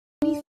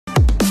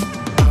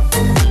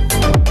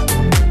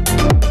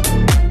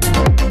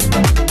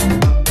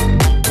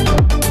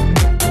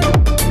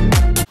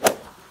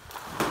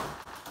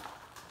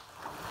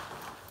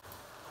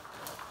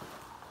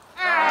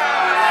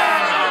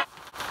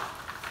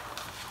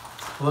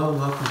Hello,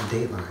 welcome to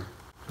Dateline.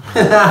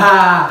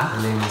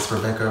 My name is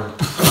Rebecca.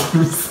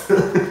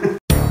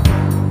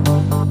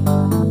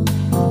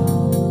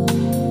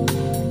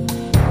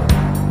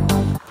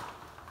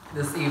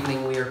 This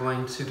evening we are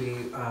going to be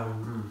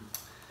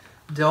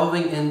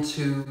delving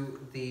into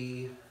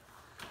the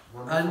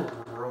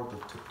wonderful world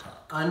of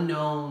TikTok.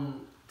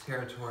 Unknown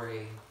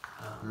territory.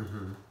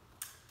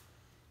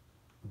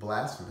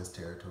 Blasphemous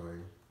territory.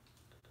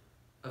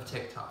 Of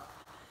TikTok.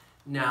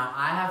 Now,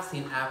 I have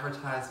seen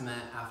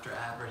advertisement after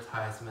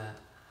advertisement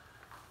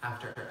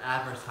after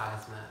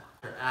advertisement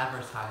after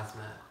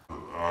advertisement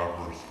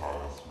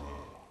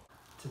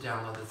to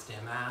download this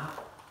damn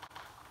app.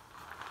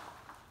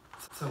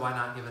 So why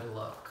not give it a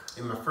look?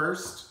 And my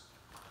first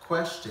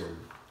question,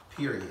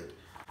 period.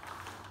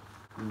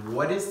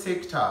 What is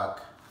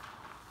TikTok?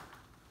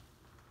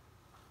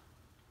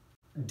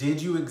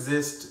 Did you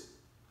exist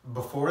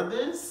before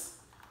this?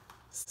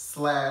 /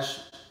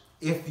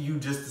 if you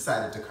just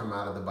decided to come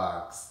out of the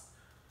box,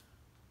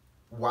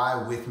 why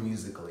with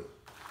Musical.ly?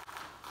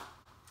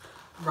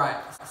 Right.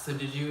 So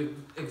did you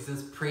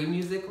exist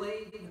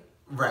pre-Musical.ly?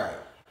 Right.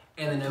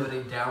 And then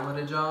nobody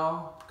downloaded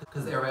y'all?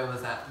 Because everybody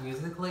was at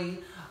Musical.ly.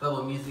 But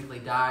when Musical.ly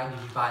died,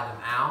 did you buy them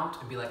out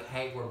and be like,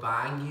 hey, we're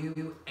buying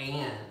you,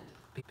 and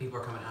people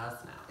are coming to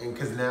us now? And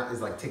because now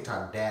it's like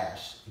TikTok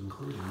Dash,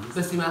 including Musical.ly.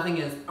 But see, my thing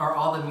is, are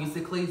all the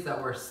Musical.lys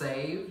that were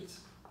saved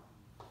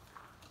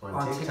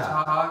on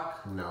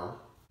TikTok? No.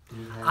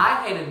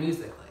 I hated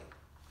Musical.ly.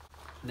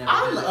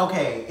 Never did.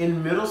 Okay,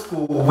 in middle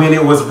school, when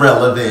it was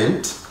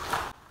relevant,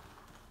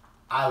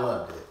 I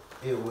loved it.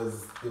 It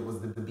was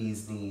the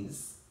bee's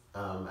knees.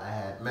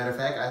 Matter of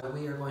fact,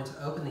 we are going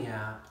to open the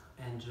app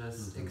and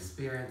just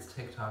experience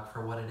TikTok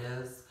for what it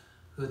is,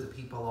 who the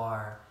people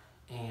are,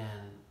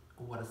 and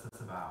what is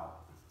this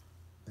about.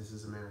 This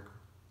is America.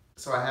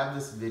 So I have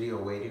this video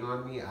waiting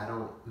on me. I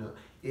don't know.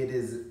 It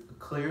is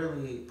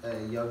clearly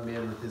a young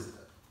man with his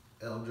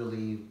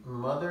elderly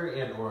mother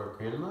and or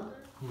grandmother.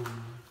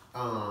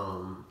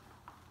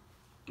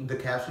 The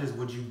caption is,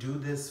 would you do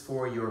this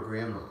for your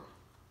grandma?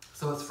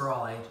 So it's for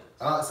all ages.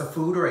 It's a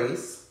food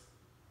race.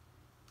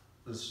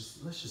 Let's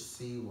just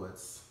see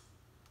what's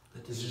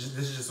this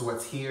is just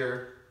what's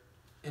here.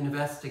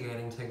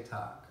 Investigating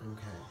TikTok.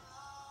 Okay.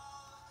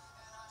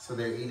 So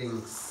they're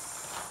eating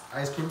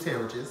ice cream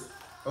sandwiches.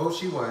 Oh,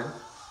 she won.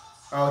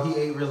 Oh, he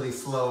ate really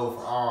slow.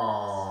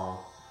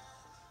 Oh.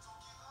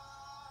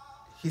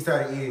 He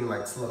started eating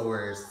like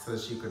slower so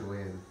she could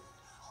win.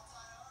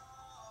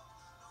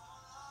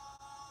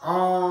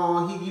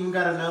 Oh, he even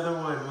got another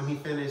one when he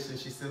finished and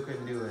she still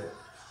couldn't do it.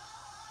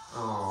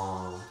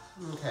 Oh,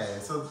 okay.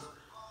 So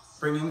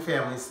bringing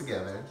families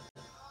together.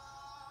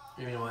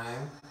 Anyway.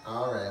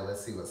 All right,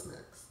 let's see what's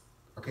next.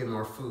 Okay,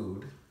 more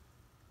food.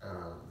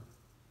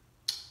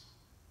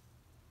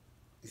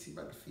 Is he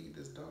about to feed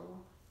this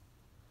dog?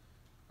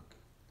 Okay.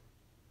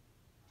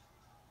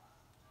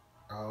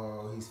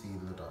 Oh, he's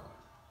feeding the dog.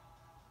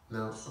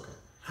 No? Okay.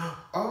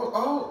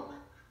 Oh!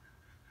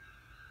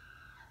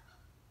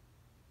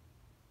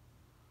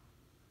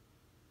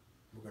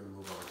 We're going to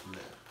move on from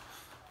that.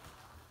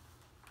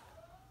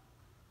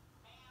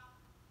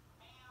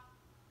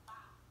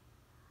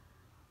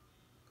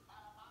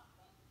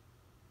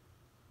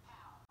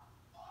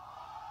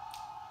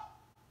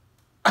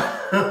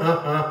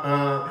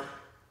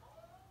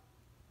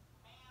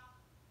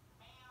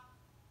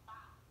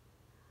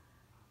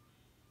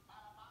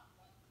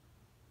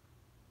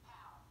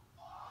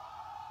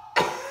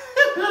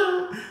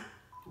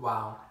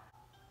 Wow.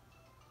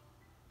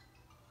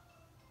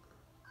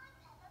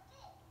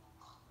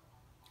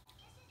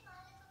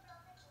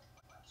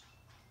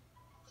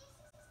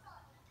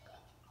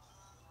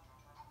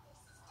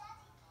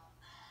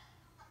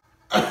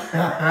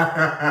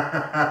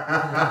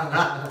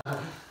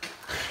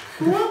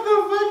 What the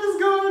fuck is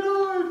going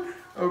on?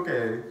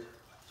 Okay.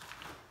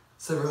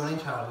 So ruining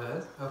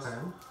childhood. Okay.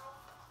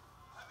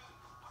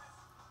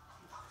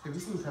 Have you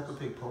seen Peppa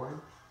Pig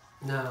porn?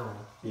 No.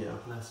 Yeah.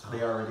 No, stop.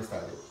 They already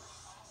started.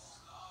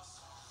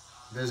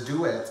 There's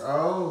duets.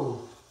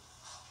 Oh.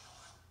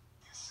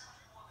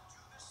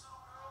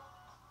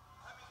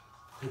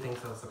 He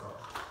thinks that's the girl.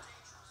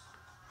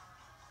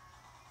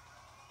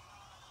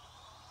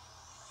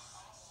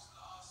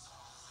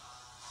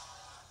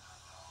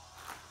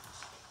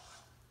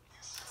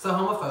 So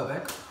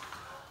homophobic.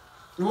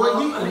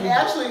 Well, he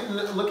actually,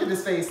 look at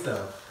his face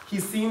though. He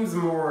seems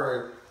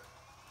more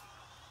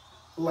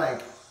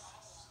like,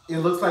 it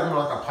looks like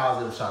more like a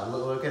positive shock.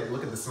 Look at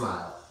the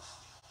smile.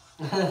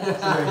 He's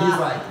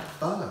like,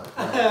 fuck.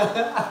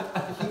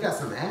 Like, he got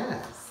some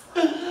ass.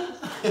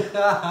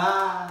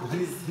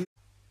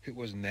 It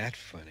wasn't that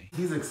funny.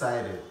 He's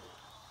excited.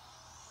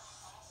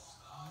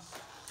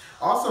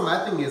 Also,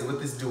 my thing is with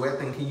this duet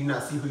thing, can you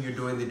not see who you're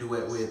doing the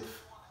duet with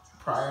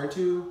prior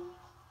to?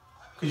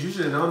 Because you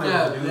should have known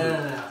that.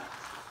 No.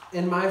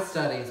 In my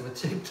studies with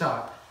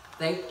TikTok,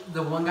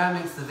 the one guy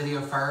makes the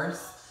video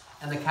first,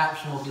 and the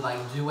caption will be like,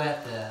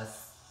 duet this.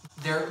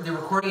 They're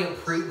recording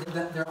it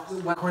they're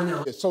recording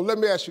their... So let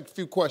me ask you a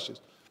few questions.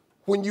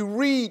 When you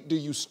read, do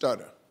you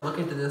stutter? look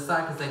into this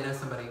side because they know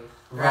somebody.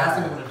 They're Right.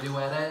 asking people to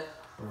duet it.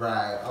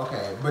 Right,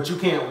 okay. But you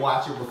can't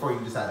watch it before you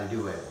decide to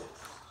do it.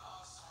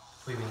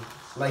 What do you mean?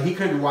 Like, he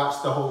couldn't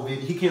watch the whole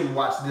video. He couldn't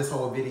watch this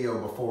whole video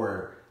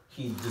before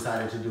he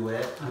decided to do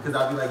it. Because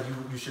I'd be like,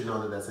 you should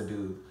know that that's a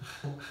dude.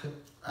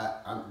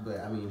 But,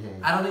 I mean, hey.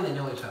 I don't think they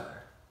know each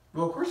other.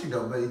 Well, of course you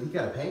don't, but he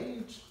got a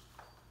page.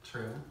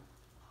 True.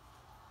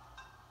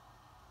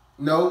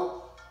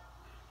 Nope.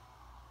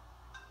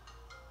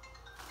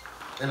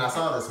 And I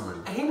saw this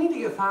one. He need to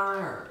get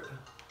fired.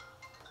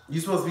 You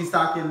supposed to be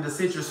stocking the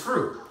citrus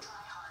fruit.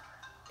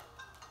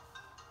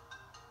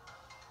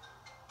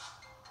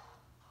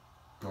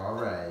 All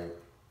right.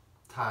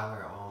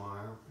 Tyler at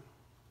Walmart.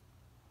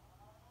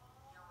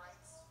 You're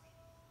right, sweetie.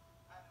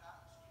 I'm not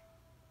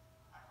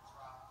cute. I'm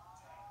drop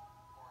dead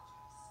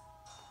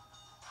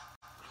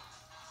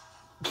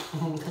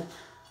gorgeous.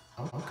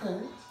 Oh, okay.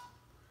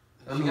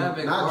 I She mean, got a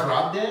big not forehead.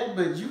 drop dead,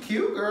 but you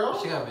cute,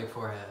 girl. She got a big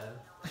forehead.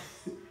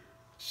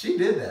 She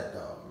did that,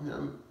 though. You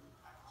know,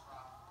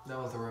 That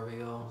was a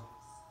reveal.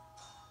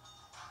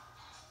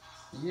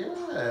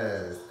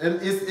 yes.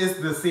 And it's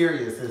the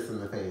seriousness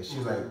in the face. She's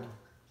like,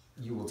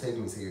 you will take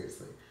me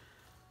seriously.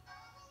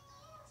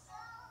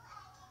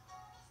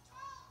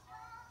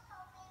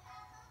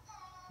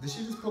 Did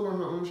she just pull on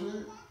her own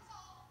shirt?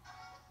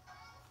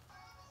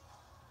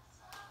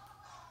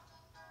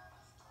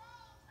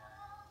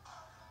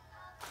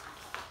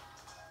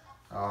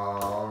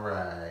 All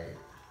right.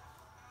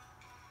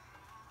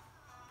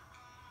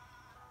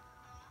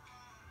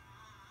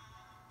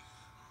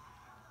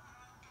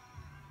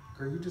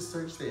 Girl, you just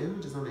searched the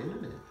images on the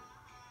internet.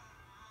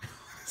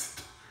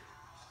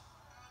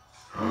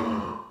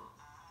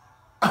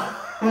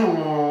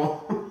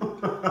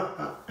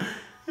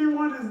 He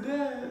want his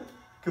dad.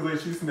 Cause like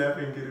she's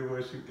snapping, getting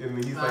what she,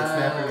 and he's like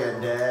snapping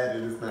at dad,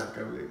 and it's not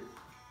coming.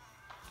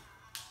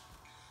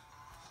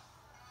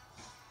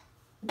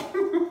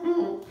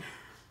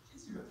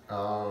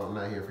 Oh, I'm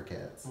not here for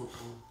cats.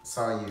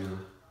 Saw you.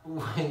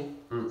 Wait.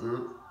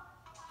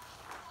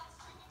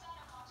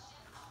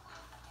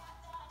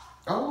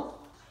 Oh,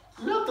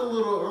 not the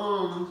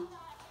little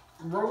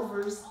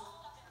rovers.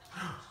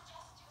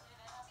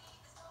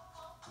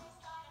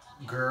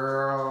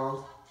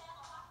 Girl,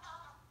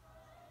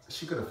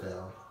 she could have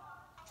failed.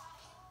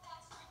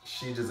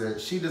 She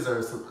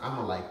deserves some. I'm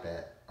gonna like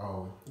that.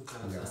 Oh, yeah,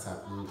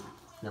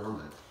 never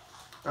mind.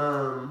 Take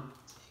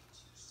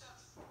 2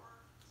 steps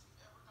forward if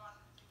you've ever gone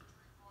to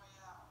Victory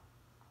Royale.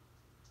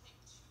 Take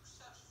 2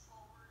 steps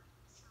forward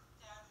if your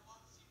dad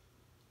loves you.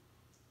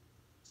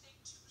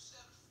 Take 2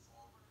 steps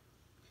forward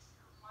if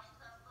your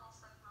Minecraft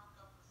girlfriend broke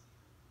up with you.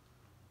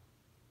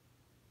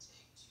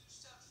 Take 2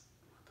 steps.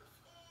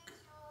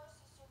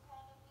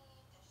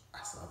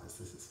 I saw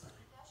this. This is funny.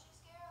 Does she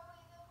scare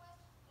away the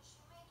west? Does she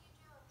make you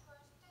do a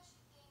twist? Does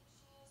she think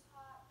she is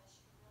hot, but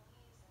she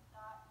really isn't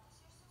not? Does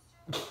your sister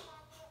get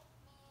mad at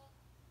me?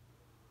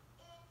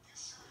 You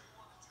sure you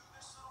want to do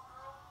this, little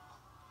girl?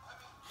 I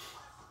mean,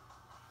 what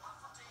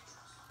if we're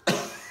dangerous? You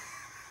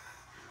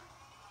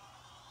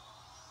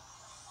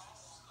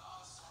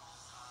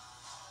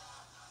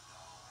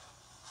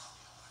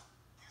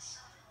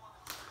sure you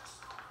want to do this,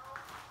 little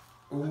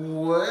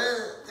girl? What?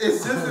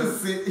 It's just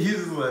a.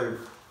 He's just like.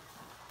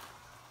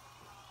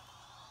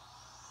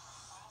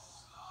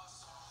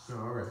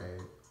 All right.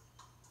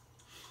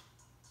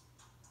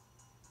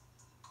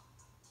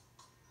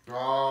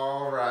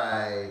 All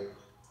right.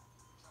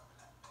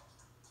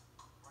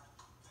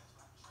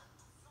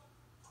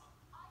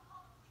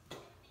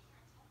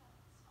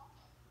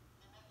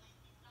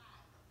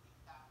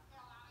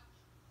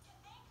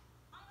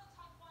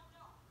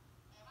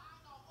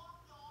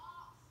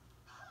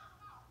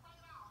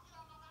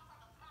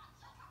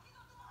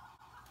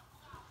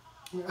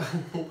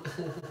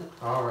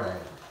 All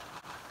right.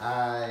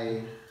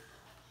 I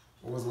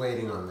was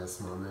waiting on this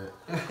moment.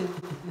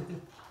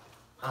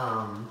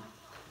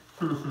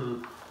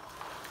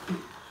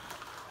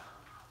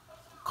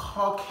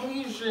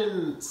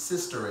 Caucasian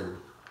sisterin,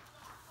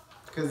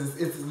 because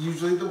it's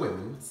usually the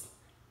women's.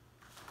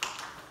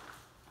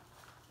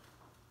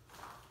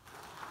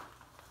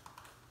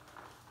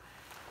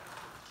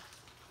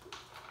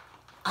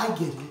 I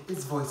get it.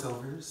 It's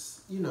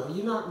voiceovers. You know,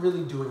 you're not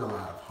really doing a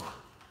lot of harm,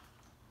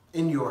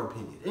 in your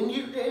opinion. And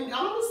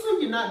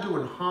honestly, you're not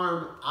doing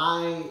harm.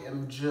 I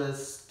am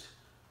just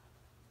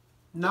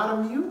not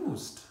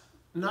amused.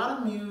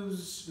 Not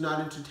amused, not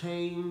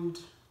entertained.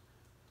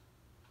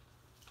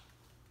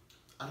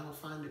 I don't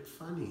find it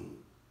funny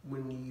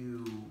when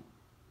you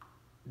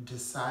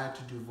decide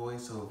to do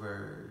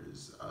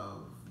voiceovers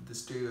of the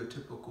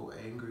stereotypical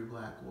angry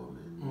black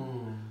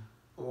woman.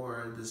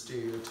 Or the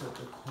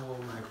stereotypical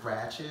like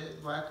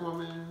ratchet black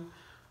woman.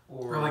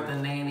 Or like the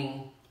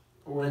nanny.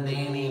 Or the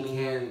nanny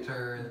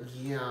character.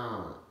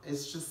 Yeah,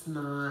 it's just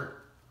not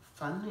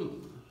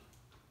funny.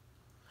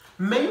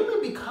 Maybe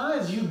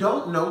because you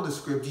don't know the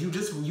script. You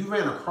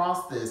ran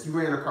across this. You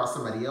ran across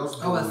somebody else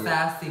doing a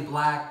sassy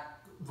black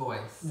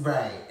voice.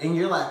 Right. And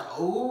you're like,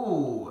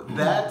 ooh,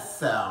 that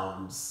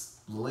sounds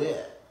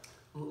lit.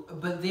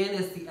 But then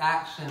it's the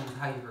actions,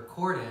 how you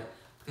record it.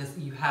 Because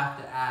you have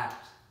to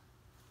act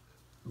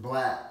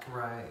black.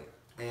 right.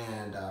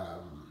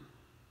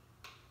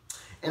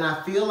 And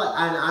I feel like,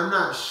 I'm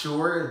not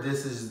sure if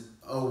this is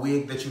a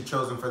wig that you've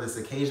chosen for this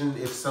occasion.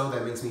 If so,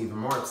 that makes me even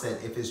more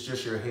upset. If it's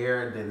just your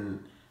hair,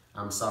 then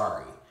I'm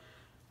sorry.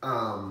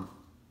 But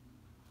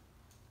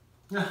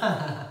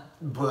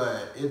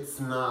it's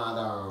not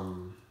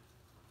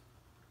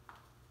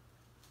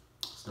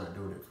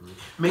doing it for me.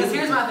 Because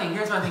here's my thing.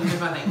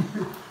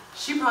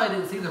 She probably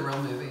didn't see the real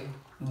movie.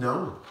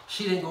 No.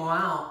 She didn't go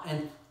out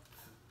and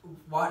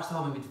watch the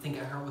whole movie to think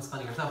it was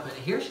funny herself, but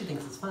here she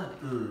thinks it's funny.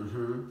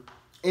 Mm-hmm.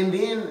 And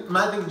then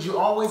my thing is, you're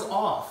always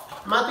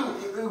off. My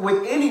thing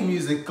with any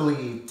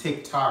Musically,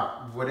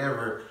 TikTok,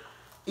 whatever,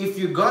 if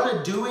you're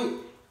gonna do it,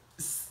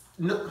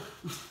 no,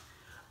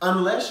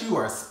 unless you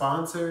are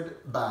sponsored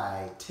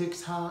by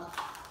TikTok,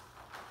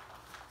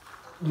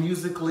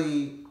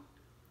 Musically,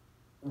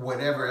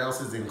 whatever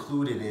else is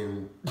included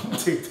in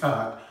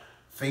TikTok,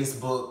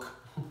 Facebook,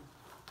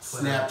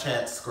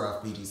 Snapchat,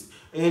 Scruff, BGC.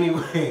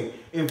 Anyway,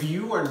 if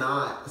you are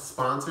not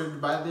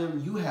sponsored by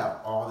them, you have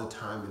all the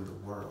time in the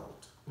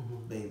world,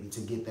 baby, to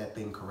get that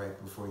thing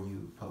correct before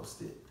you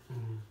post it.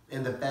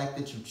 And the fact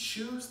that you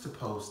choose to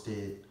post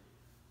it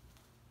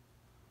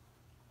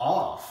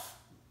off,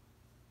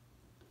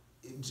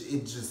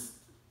 it just,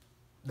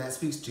 that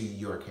speaks to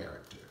your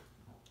character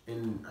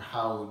and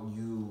how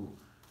you,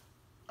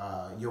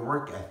 your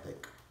work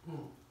ethic,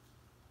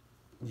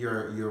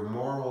 your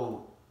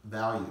moral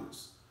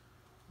values.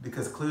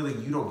 Because clearly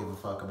you don't give a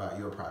fuck about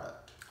your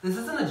product. This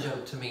isn't a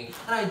joke to me.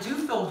 And I do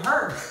feel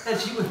hurt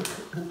that she would...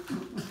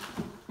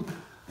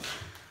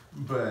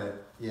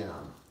 But, yeah.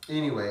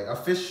 Anyway,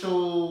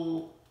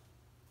 official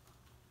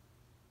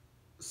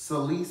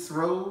Celeste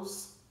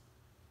Rose.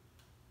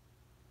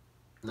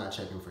 Not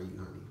checking for you,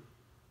 honey.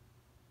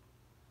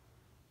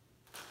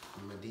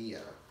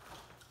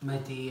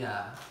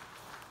 Medea.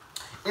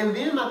 And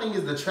then my thing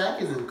is, the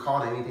track isn't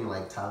called anything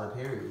like Tyler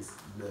Perry's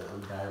The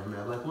Diary of a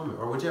Mad Black Woman,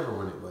 or whichever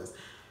one it was.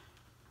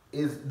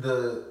 Is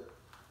the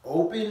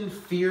Open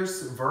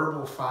Fierce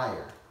Verbal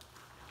Fire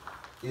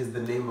is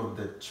the name of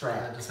the track.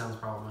 That just sounds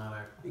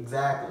problematic.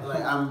 Exactly.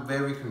 Like, I'm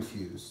very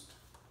confused.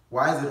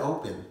 Why is it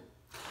open?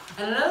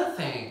 And another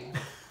thing,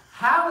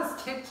 how is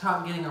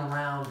TikTok getting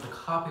around the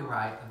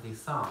copyright of these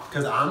songs?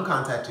 Because I'm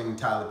contacting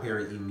Tyler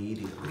Perry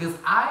immediately. Because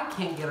I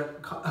can't get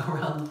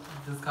around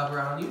this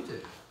copyright on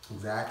YouTube.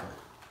 Exactly.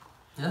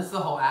 And this is the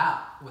whole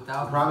app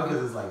without... Probably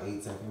because it's like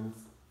 8 seconds.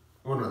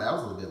 Well, no, that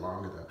was a little bit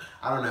longer though.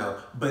 I don't know.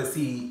 But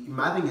see,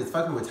 my thing is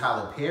fucking with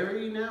Tyler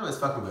Perry now is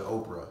fucking with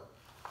Oprah.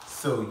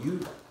 So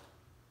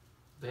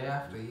They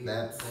after you.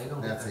 That's they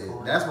gonna that's get it. that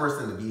coin. That's worse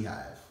than the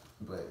Beehive.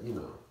 But you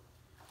know,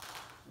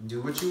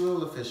 do what you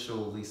will.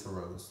 Official Celeste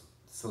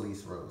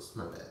Rose.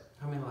 My bad.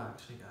 How many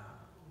likes she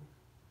got?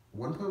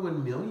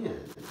 1.1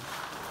 million.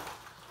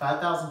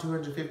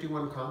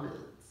 5,251 comments.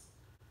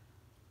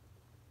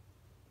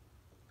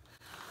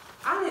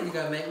 I need to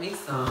go make me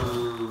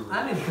some.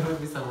 I need to go make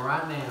me some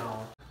right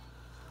now.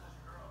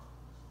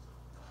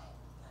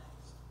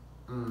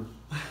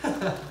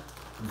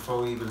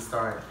 Before we even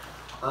start,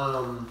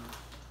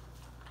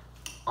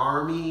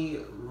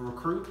 Army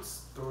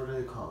recruits, or what do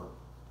they call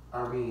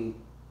it?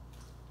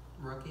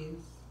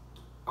 Rookies?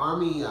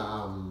 Army,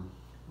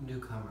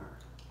 Newcomer.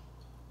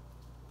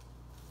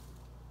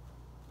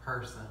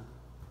 Person.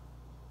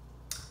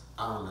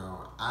 I don't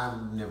know.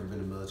 I've never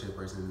been a military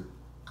person.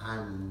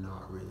 I'm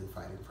not really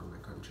fighting for my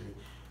country.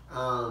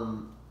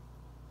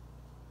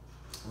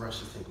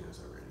 Russia's taking us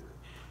over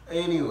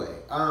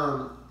anyway.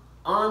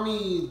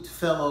 Army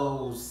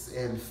fellows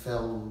and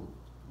fellow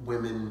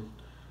women,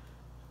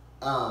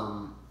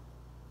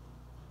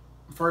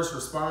 first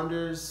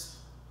responders,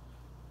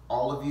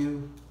 all of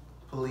you,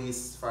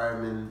 police,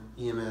 firemen,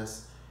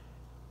 EMS,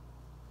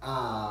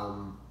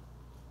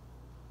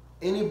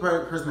 any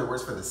person that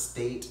works for the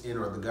state and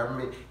or the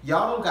government,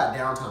 y'all don't got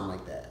downtime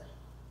like that.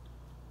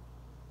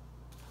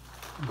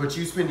 But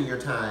you spending your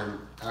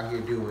time out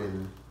here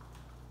doing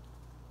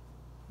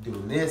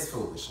this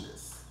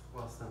foolishness.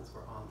 Well, since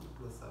we're on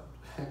the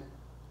subject.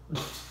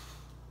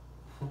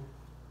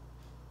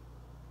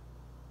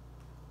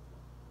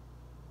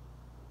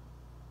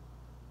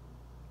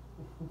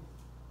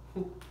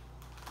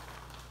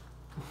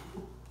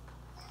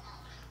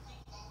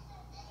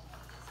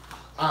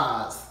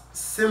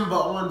 Simba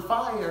on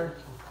fire.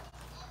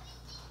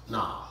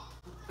 Nah.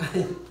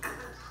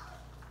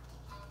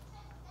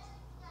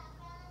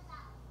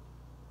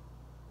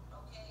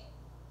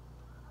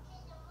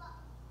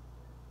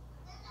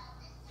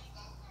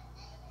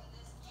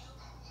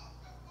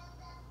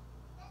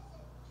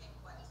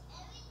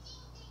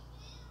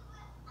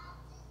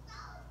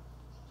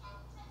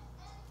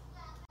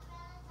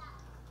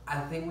 I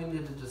think we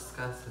need to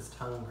discuss his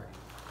tongue ring.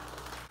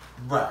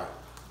 Right.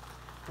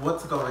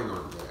 What's going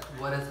on there?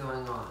 What is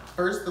going on?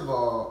 First of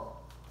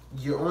all,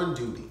 you're on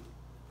duty.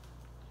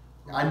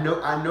 I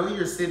know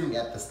you're sitting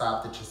at the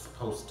stop that you're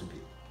supposed to be.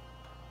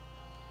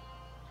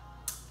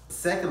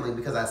 Secondly,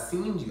 because I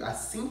seen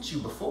you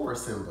before,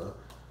 Simba.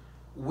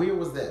 Where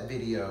was that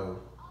video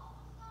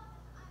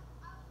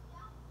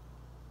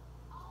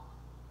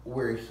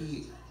where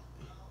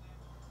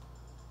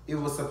it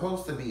was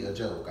supposed to be a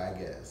joke, I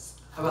guess.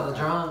 About the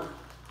drunk?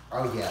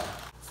 Oh yeah.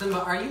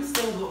 Simba, are you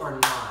single or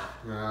not?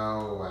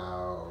 Oh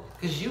wow.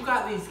 Because you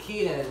got these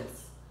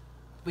kids,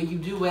 but you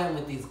do went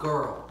with these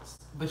girls.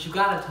 But you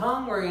got a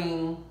tongue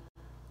ring,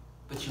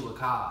 but you a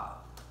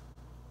cop.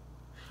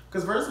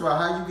 Because first of all,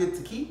 how you get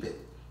to keep it?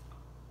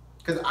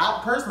 Because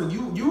I personally,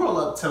 you roll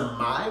up to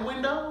my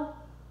window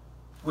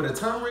with a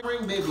tongue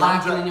ring, baby.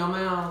 Locking in your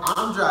mouth.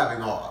 I'm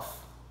driving off.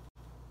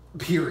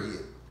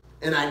 Period.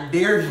 And I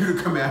dare you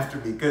to come after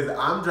me because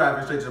I'm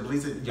driving straight to the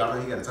police. Y'all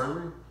know he got a tongue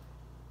ring?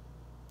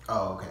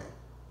 Oh, okay.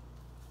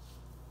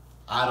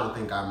 I don't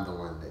think I'm the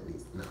one that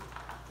needs no.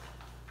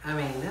 I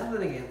mean,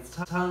 nothing against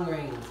tongue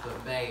rings,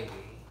 but baby.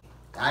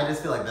 I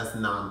just feel like that's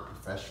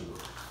non-professional.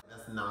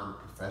 That's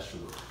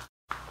non-professional.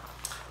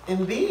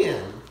 And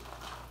then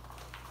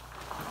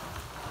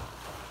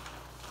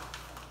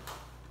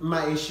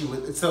my issue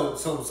with so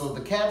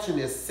the caption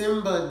is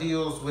Simba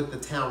deals with the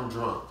town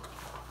drunk,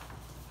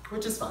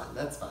 which is fine.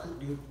 That's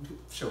fine.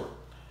 Sure.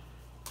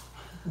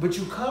 But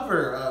you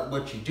cover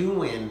what you're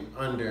doing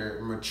under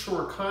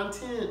mature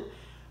content.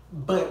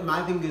 But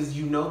my thing is,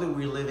 you know that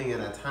we're living in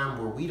a time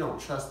where we don't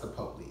trust the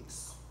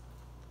police,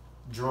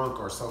 drunk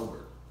or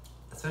sober.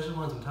 Especially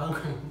ones with tongue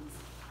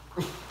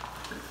rings.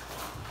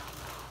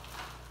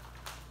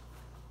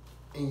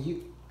 And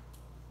you...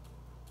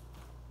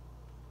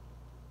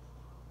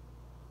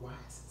 Why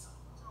is it so...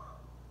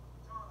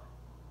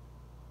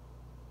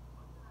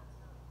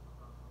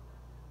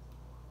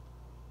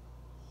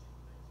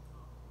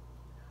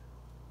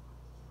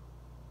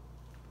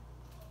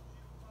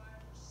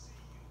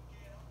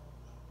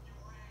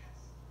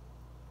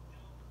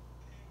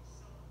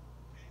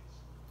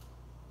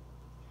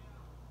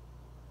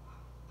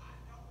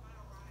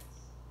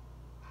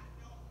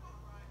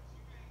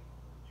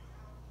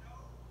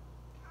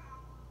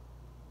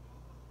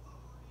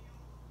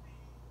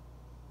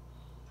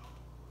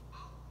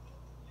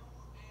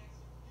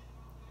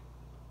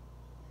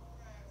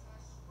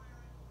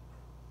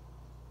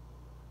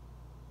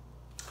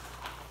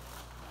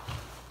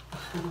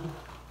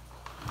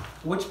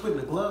 What you putting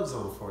the gloves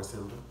on for,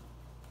 Simba?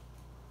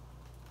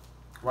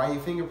 Why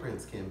your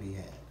fingerprints can't be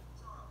had?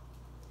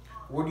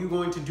 What are you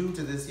going to do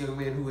to this young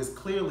man who is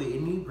clearly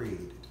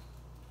inebriated?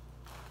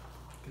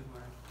 Good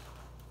work.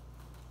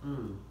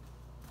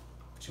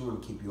 But you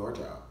want to keep your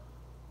job.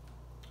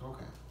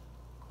 Okay.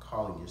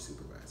 Calling your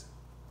supervisor.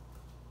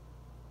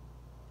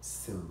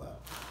 Simba.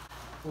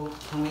 Well,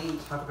 can we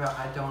talk about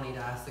I don't eat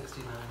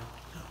I-69?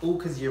 Oh,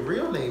 because your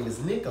real name is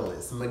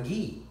Nicholas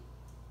McGee.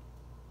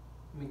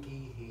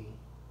 McGee.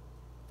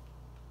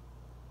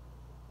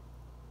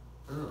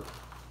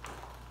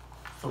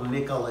 So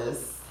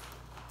Nicholas,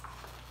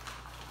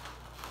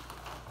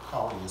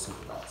 calling your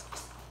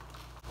supervisors.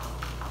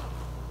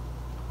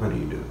 What do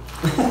you do?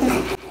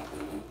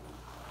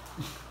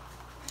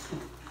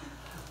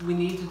 We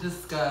need to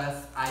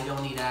discuss I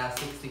don't eat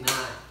I-69.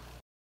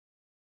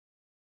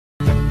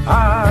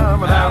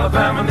 I'm an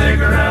Alabama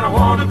nigger and I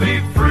want to be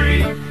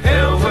free.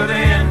 Hell with the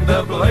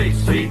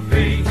NAACP.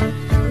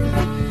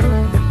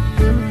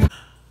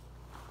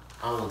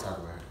 I don't want to talk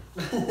about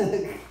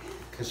her.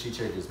 Because she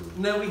triggers me.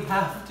 No, we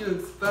have to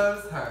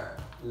expose her.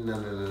 No.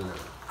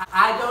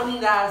 I don't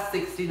eat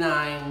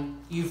I-69.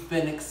 You've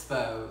been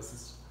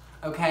exposed.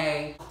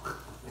 Okay?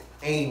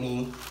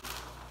 Amy.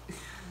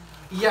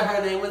 Yeah,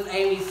 her name was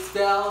Amy,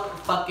 spelled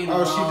fucking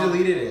Oh, wrong. she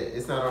deleted it.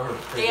 It's not on her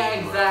page Yeah,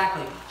 anymore.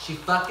 exactly. She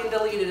fucking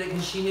deleted it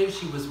because she knew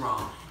she was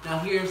wrong. Now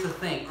here's the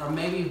thing. Or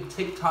maybe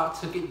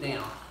TikTok took it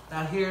down.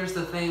 Now here's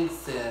the thing,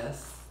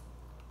 sis.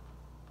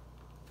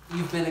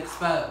 You've been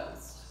exposed.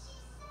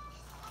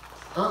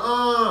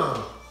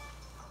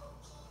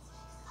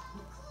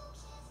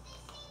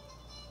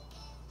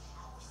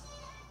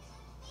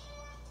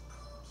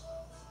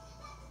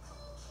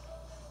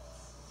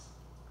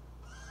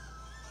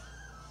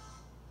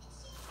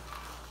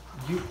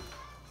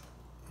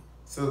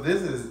 So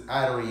this is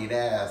I don't eat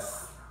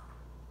ass,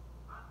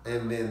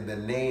 and then the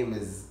name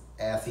is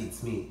Ass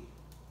Eats Me.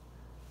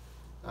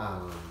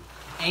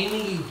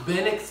 Amy, you've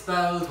been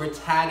exposed. We're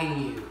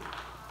tagging you.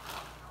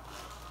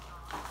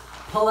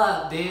 Pull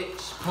up,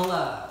 bitch. Pull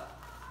up.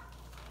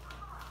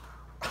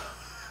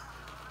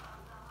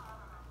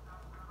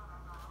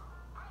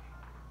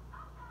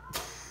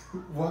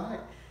 Why?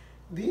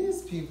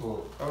 These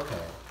people,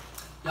 okay.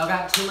 Y'all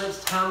got too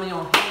much time on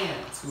your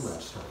hands. Too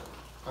much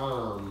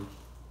time.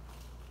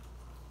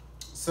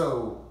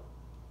 So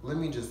let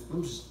me just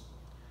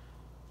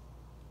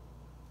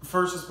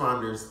first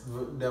responders,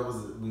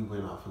 we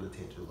went off on a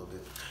tangent a little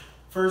bit.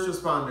 First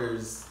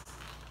responders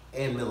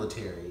and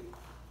military,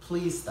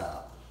 please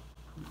stop.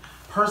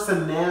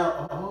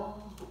 Personnel,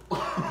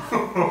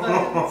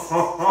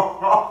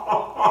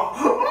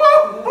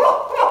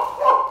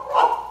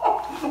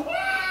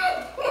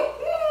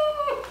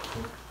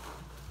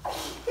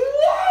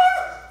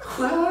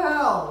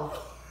 Wow.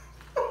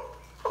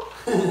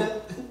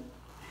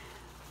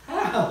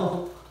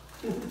 How?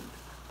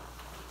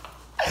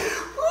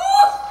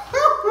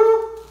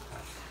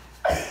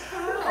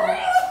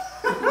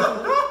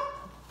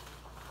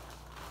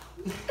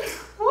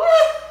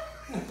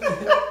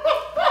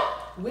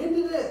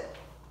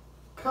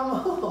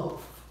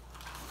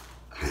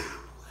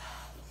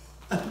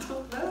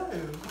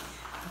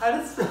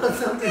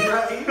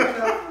 right here.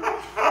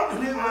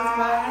 And it was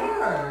my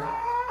hair.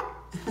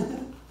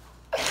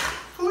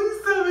 Please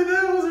tell me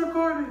that was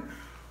recorded.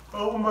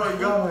 Oh my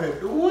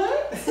god.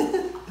 What?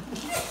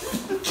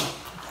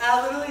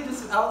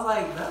 I was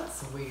like,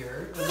 that's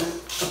weird.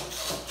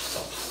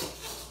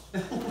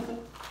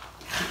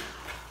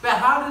 But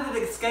how did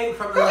it escape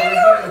from the hair?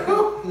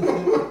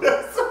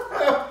 That's what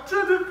I'm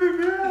trying to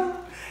figure out.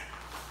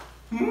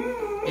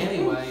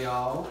 Anyway,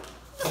 y'all,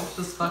 let's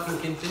just fucking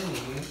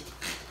continue.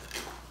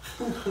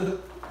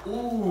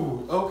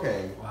 Ooh,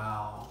 okay.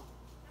 Wow.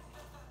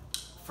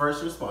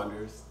 First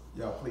responders,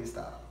 y'all please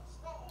stop.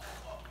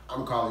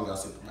 I'm calling y'all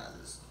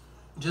supervisors.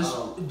 Just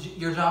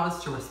your job is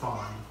to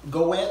respond.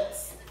 Go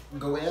X.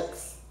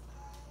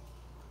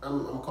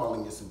 I'm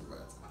calling your supervisor.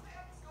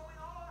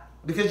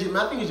 Because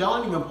my thing is, y'all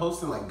aren't even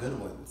posting like good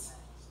ones.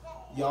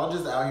 Y'all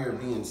just out here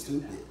being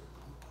stupid.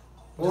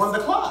 On the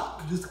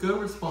clock. Just go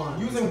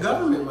respond. Using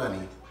government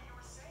money.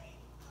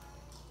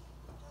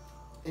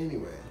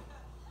 Anyway.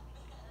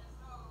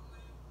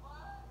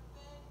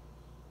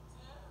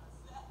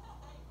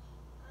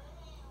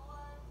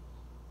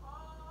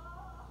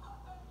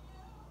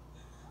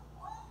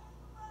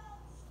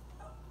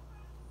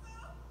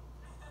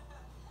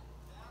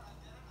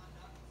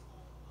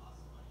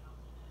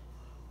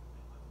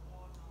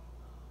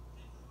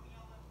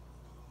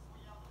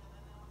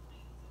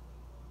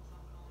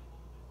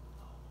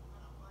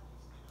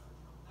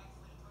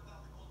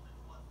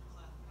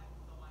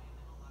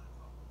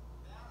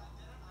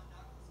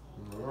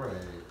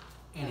 Alright.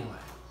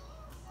 Anyway,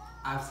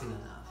 I've seen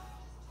enough.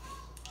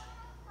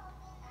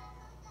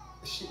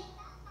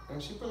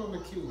 She put on a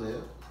cute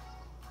lip.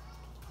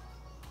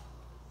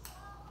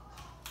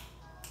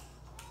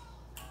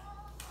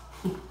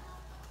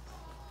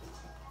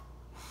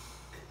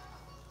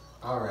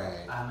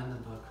 Alright. I'm in the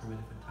book from a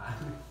different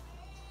time.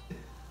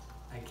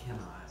 I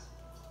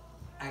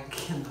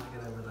cannot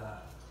get over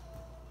that.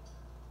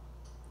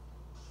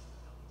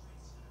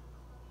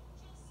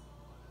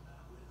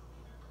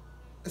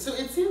 So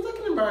it seems like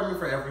an environment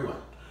for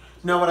everyone.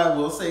 Now, what I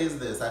will say is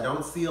this: I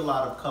don't see a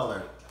lot of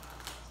color.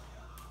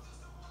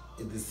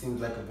 This seems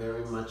like a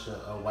very much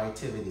a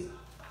whiteivity.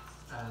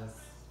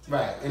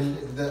 Right, and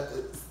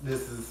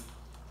this is.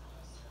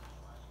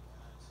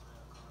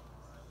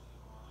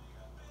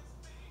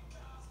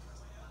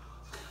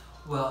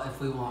 Well, if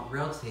we want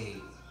real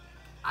tea,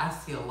 I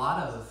see a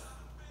lot of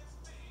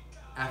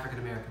African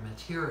American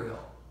material,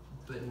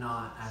 but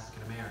not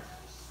African Americans.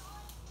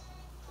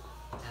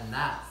 And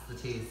that's the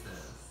tea,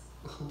 sis.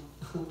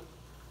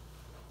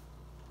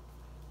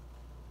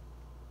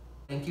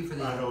 Thank you for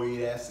the. I don't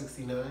eat ass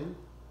 69.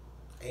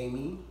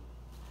 Amy,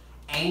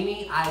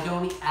 I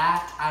don't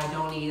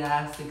eat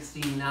ass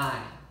 69.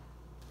 I'm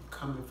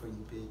coming for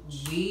you,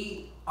 bitch.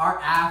 We are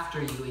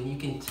after you, and you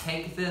can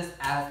take this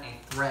as a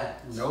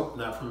threat. Nope,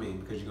 not from me,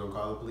 because you're gonna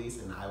call the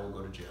police and I will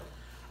go to jail.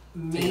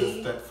 Me, Take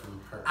a threat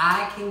from her.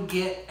 I can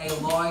get a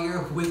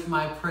lawyer with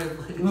my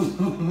privilege.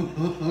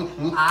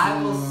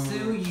 I will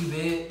sue you,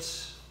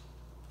 bitch.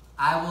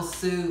 I will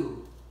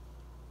sue.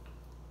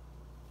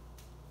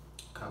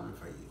 Coming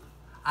for you.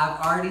 I've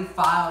already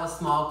filed a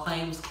small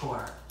claims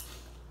court.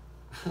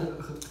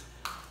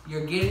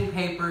 You're getting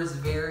papers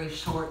very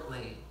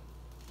shortly.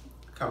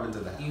 Coming to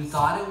the house. You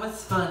thought it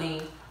was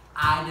funny.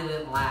 I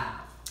didn't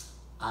laugh.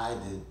 I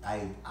did.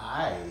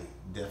 I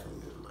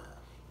definitely didn't laugh.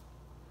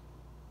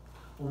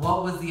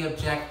 What was the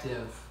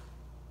objective?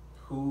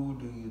 Who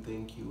do you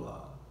think you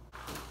are?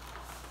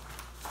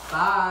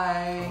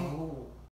 Bye. Oh.